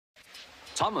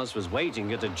Thomas was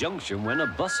waiting at a junction when a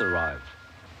bus arrived.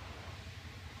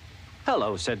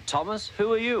 "Hello," said Thomas.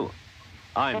 "Who are you?"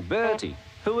 "I'm Bertie.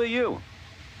 Who are you?"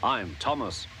 "I'm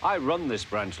Thomas. I run this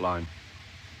branch line."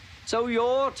 "So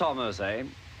you're Thomas, eh?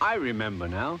 I remember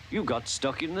now. You got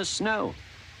stuck in the snow.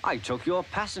 I took your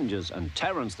passengers and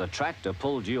Terence the tractor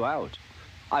pulled you out.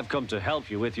 I've come to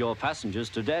help you with your passengers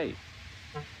today."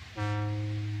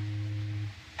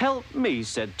 "Help me,"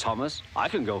 said Thomas. "I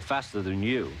can go faster than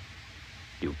you."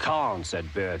 "You can't,"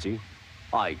 said Bertie.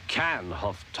 "I can,"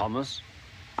 huffed Thomas.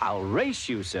 "I'll race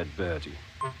you," said Bertie.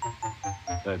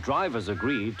 The drivers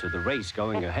agreed to the race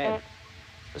going ahead.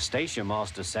 The station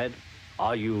master said,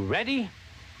 "Are you ready?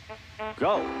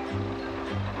 Go."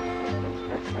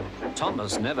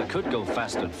 Thomas never could go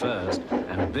fast at first,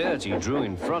 and Bertie drew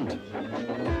in front.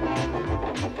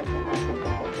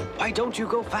 "Why don't you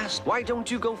go fast? Why don't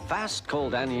you go fast?"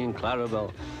 called Annie and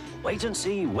Clarabel. Wait and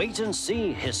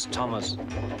see," hissed Thomas.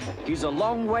 "He's a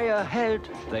long way ahead,"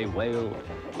 they wailed.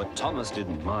 But Thomas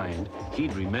didn't mind.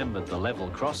 He'd remembered the level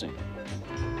crossing.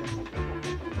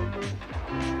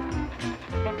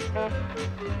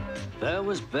 There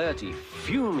was Bertie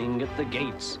fuming at the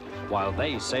gates while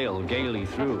they sailed gaily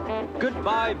through.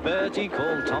 "Goodbye, Bertie,"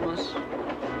 called Thomas.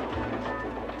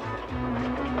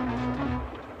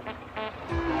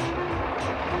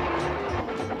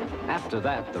 After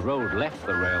that, the road left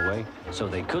the railway, so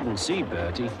they couldn't see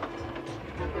Bertie.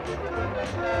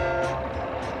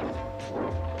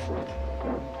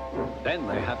 Then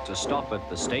they had to stop at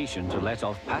the station to let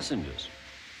off passengers.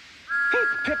 "Pip,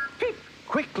 pip, pip!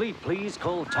 Quickly, please,"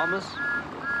 called Thomas.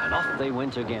 And off they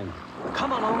went again.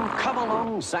 Come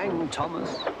along," sang Thomas.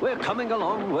 We're coming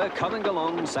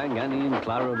along," sang Annie and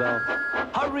Clarabel.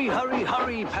 Hurry, hurry,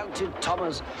 hurry," panted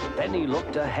Thomas. Then he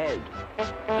looked ahead.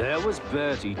 There was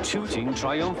Bertie tooting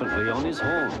triumphantly on his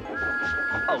horn.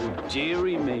 Oh,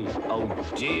 dearie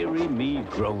me,"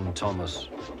 groaned Thomas.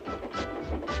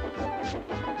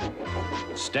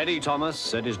 "Steady, Thomas,"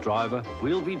 said his driver.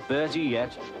 "We'll beat Bertie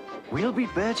yet." "We'll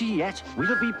beat Bertie yet,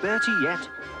 we'll beat Bertie yet,"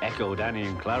 echoed Annie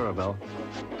and Clarabel.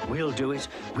 We'll do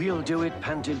it,"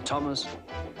 panted Thomas.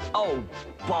 "Oh,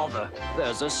 bother,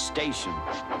 there's a station."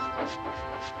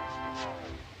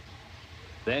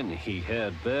 Then he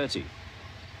heard Bertie.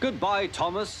 "Goodbye,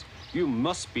 Thomas. You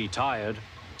must be tired.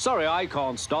 Sorry I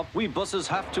can't stop. We buses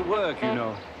have to work, you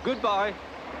know. Goodbye."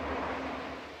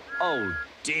 Oh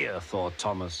dear, thought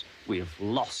Thomas, we've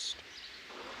lost.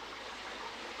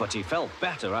 But he felt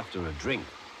better after a drink.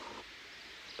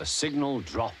 The signal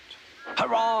dropped.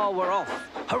 "Hurrah, we're off!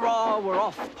 Hurrah, we're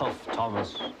off!" puffed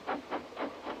Thomas.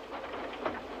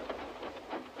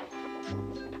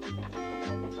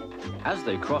 As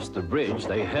they crossed the bridge,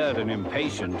 they heard an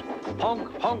impatient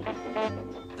honk, honk.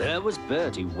 There was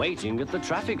Bertie waiting at the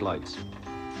traffic lights.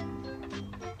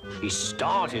 He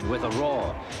started with a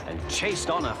roar and chased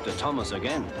on after Thomas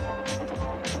again.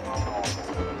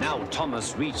 Now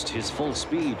Thomas reached his full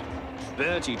speed.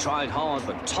 Bertie tried hard,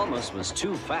 but Thomas was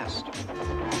too fast.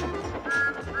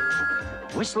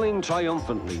 Whistling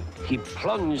triumphantly, he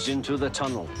plunged into the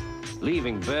tunnel,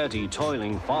 leaving Bertie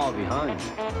toiling far behind.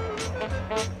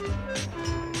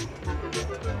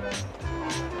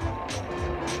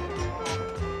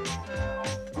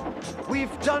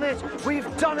 We've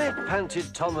done it,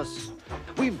 panted Thomas.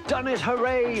 "We've done it,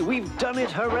 hooray! We've done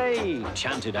it, hooray!"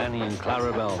 chanted Annie and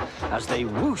Clarabel as they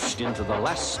whooshed into the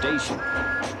last station.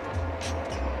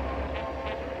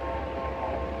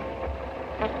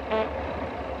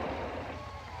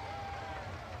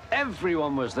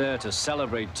 Everyone was there to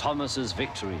celebrate Thomas's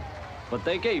victory, but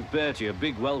they gave Bertie a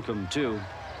big welcome too.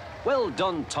 "Well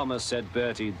done, Thomas," said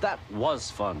Bertie. "That was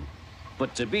fun.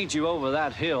 But to beat you over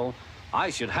that hill, I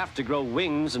should have to grow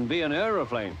wings and be an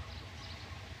aeroplane."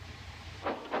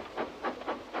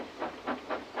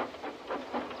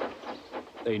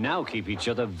 They now keep each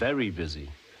other very busy.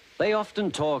 They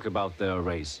often talk about their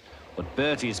race, but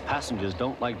Bertie's passengers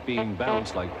don't like being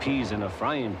bounced like peas in a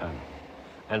frying pan.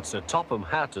 And Sir Topham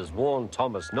Hatt has warned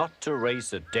Thomas not to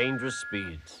race at dangerous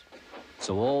speeds.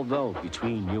 So although,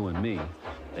 between you and me,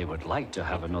 they would like to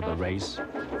have another race,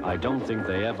 I don't think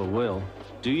they ever will.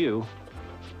 Do you?